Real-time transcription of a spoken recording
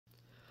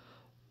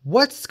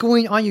What's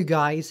going on, you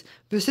guys?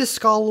 This is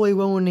Scholarly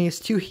Wilderness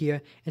 2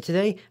 here, and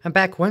today I'm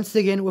back once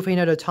again with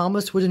another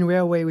Thomas Wooden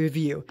Railway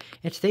review.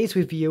 And today's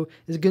review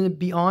is going to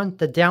be on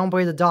the Down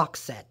by the Dock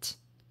set.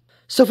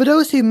 So for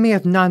those who may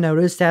have not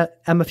noticed that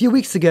a few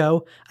weeks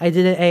ago I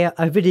did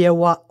a video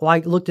while I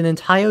looked at an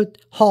entire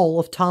haul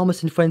of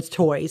Thomas and Friends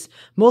toys.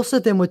 Most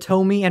of them were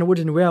Tomy and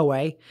Wooden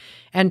Railway.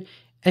 And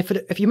for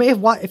those of you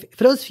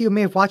who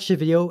may have watched the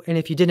video, and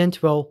if you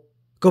didn't, well,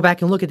 go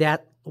back and look at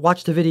that.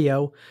 Watch the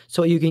video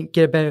so you can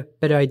get a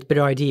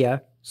better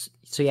idea.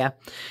 So yeah,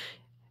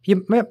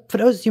 for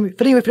those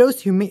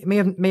who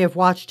may have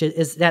watched it,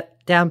 is that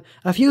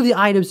a few of the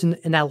items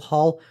in that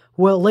haul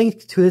were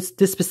linked to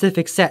this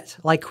specific set,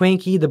 like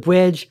Cranky, the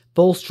bridge,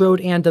 Bulstrode,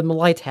 and the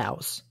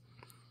lighthouse.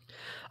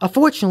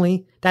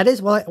 Unfortunately,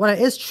 while that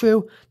is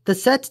true, the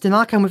set did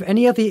not come with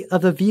any of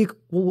the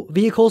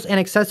vehicles and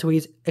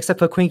accessories except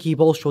for Cranky,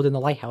 Bulstrode, and the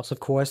lighthouse, of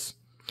course.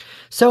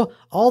 So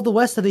all the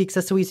rest of the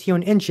accessories here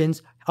and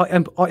engines are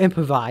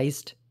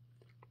improvised.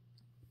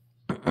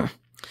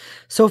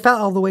 So without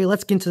all the way,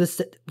 let's get into the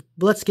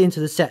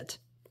set.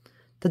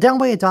 The Down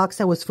by the Dock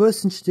set was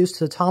first introduced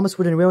to the Thomas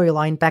Wooden Railway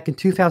line back in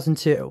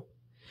 2002,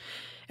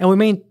 and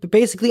remained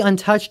basically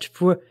untouched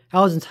for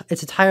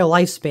its entire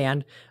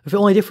lifespan. With the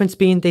only difference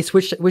being they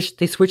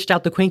switched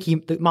out the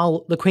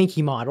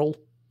Cranky model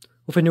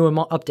with a newer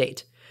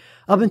update,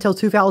 up until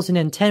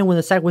 2010 when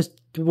the set was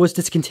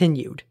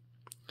discontinued.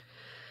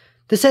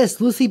 The set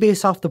is loosely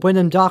based off the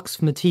Brendam Docks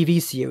from the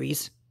TV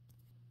series.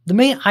 The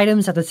main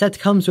items that the set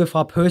comes with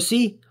are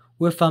Percy,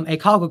 with a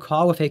cargo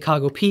car with a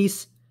cargo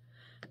piece.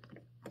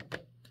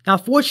 Now,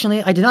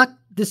 fortunately, I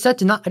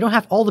don't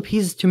have all the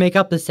pieces to make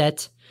up the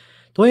set.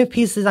 The only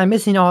pieces I'm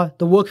missing are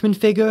the workman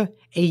figure,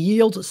 a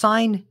yield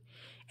sign,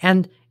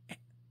 and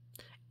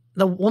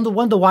one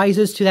of the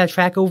risers to that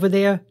track over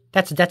there.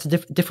 That's a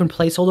different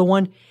placeholder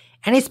one,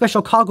 and a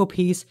special cargo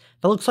piece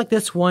that looks like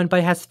this one, but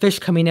it has fish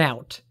coming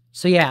out.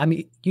 So yeah,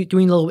 you're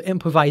doing a little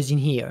improvising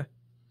here.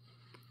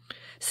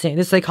 So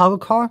this is a cargo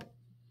car.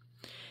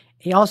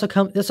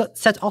 This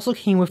set also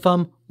came with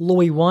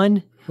Louis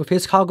 1 with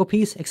his cargo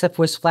piece, except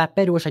for his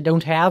flatbed, which I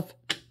don't have.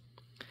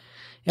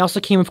 It also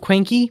came with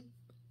Cranky,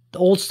 the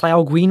old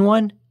style green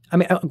one.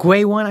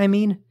 Gray one.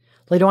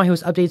 Later on, he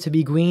was updated to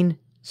be green.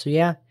 So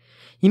yeah,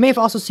 you may have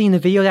also seen the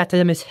video that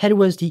his head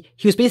was he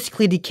was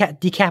basically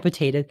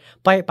decapitated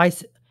by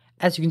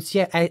as you can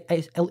see.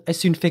 I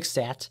soon fixed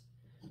that.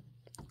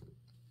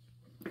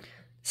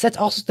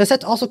 The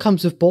set also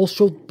comes with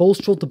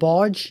Bulstrode the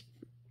barge.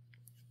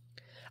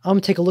 I'm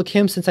gonna take a look at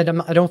him since I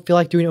don't feel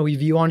like doing a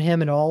review on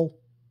him at all.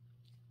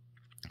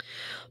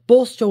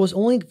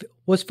 Bulstrode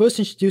was first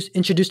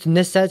introduced in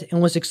this set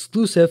and was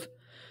exclusive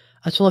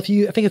until a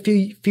few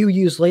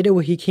years later,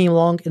 where he came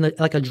along in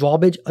like a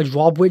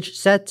drawbridge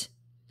set.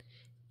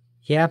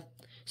 Yeah.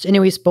 So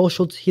anyways,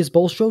 he's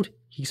Bulstrode.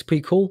 He's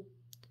pretty cool.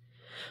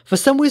 For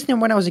some reason,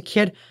 when I was a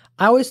kid,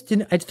 I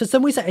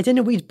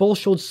didn't read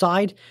Bulstrode's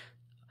side.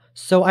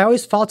 So I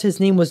always thought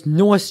his name was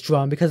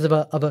Nordstrom because of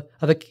an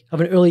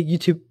early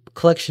YouTube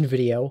collection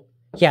video.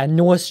 Yeah,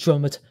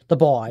 Nordstrom, it's the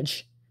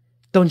barge.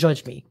 Don't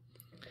judge me.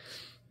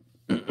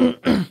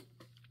 The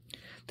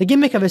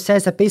gimmick of it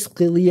says that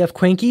basically you have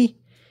Cranky.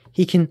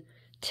 He can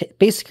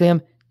basically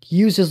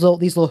use these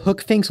little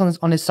hook things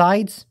on his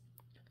sides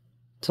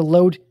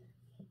to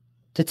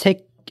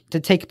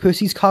take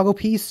Percy's cargo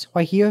piece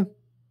right here,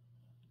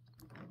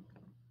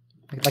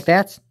 like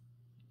that.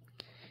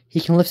 He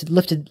can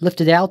lift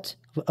it out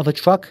of a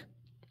truck,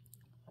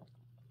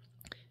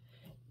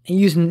 and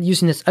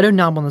using this other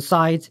knob on the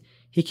sides,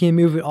 he can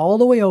move it all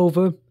the way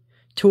over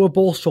to where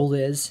Bulstrode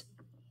is,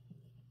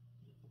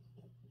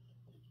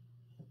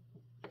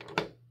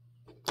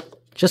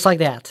 just like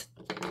that.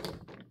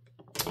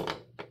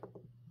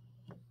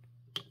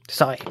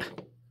 Sorry,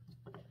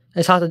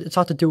 it's hard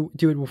to do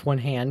it with one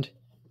hand.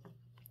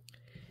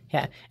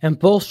 Yeah, and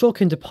Bulstrode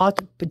can depart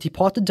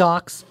the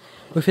docks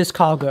with his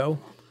cargo.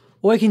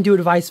 Or he can do it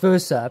vice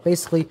versa.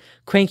 Basically,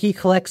 Cranky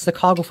collects the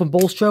cargo from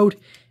Bulstrode,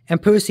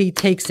 and Percy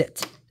takes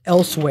it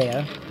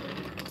elsewhere.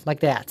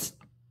 Like that.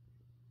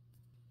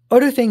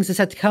 Other things the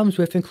set comes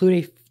with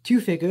include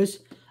two figures.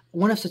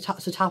 One of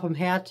Topham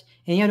Hatt,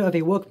 and the other of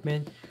a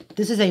workman.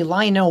 This is a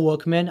Lionel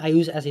workman I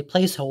use as a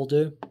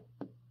placeholder.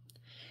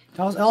 It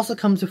also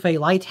comes with a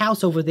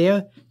lighthouse over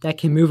there that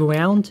can move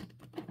around.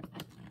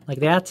 Like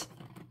that.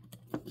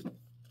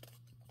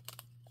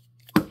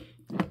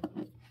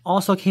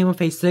 Also came with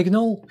a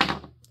signal.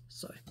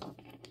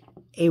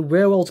 A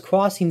railroad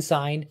crossing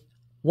sign,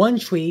 one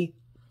tree,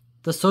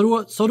 the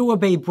Sodor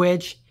Bay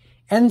Bridge,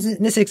 and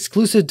this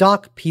exclusive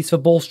dock piece for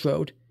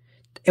Bulstrode.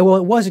 It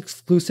was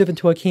exclusive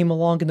until it came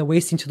along in the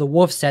Racing to the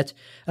Wharf set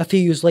a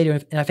few years later,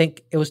 and I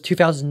think it was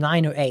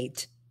 2009 or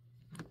 8.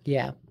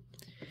 Yeah.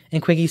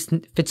 And Cranky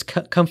fits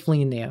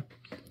comfortably in there.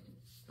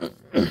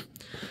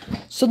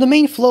 So the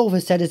main flow of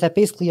the set is that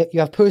basically you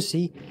have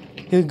Percy,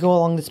 who can go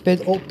along this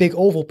big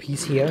oval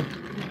piece here.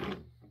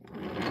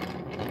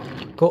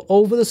 Go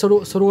over the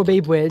Sodor Bay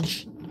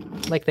Bridge,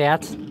 like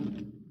that,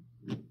 and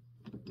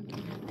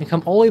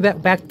come all the way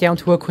back down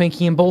to where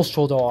Cranky and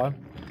Bulstrode are.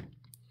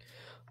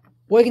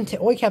 or you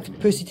can have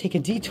Percy take a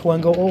detour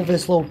and go over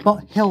this little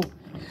hill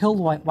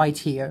right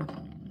here.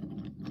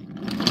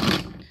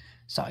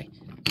 Sorry.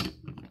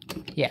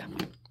 Yeah.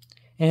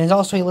 And there's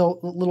also a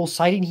little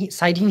siding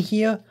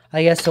here,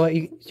 I guess, so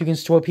you can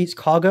store Pete's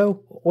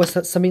cargo or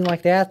something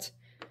like that.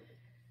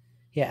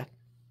 Yeah.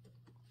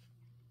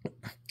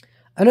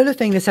 Another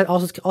thing this set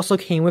also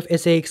came with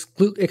is a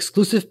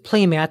exclusive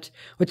playmat,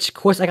 which of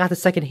course I got the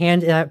second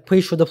hand, and I'm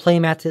pretty sure the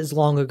playmat is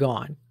longer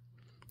gone.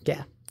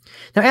 Yeah.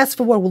 Now, as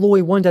for what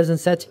Loi 1 does in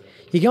set,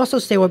 you can also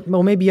say,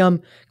 well, maybe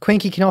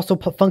Cranky can also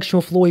function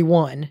with Loi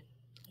 1,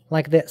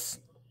 like this.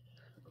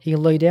 He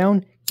can lay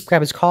down,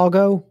 grab his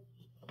cargo,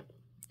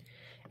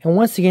 and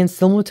once again,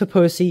 similar to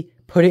Percy,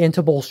 put it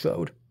into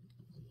Bulstrode.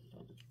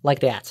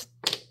 Like that.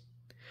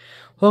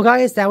 Well,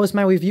 guys, that was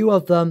my review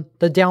of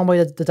the Down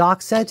by the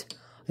Dock set.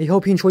 I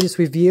hope you enjoyed this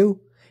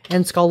review.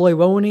 And Scholarly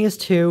Rowanese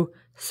 2,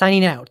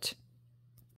 signing out.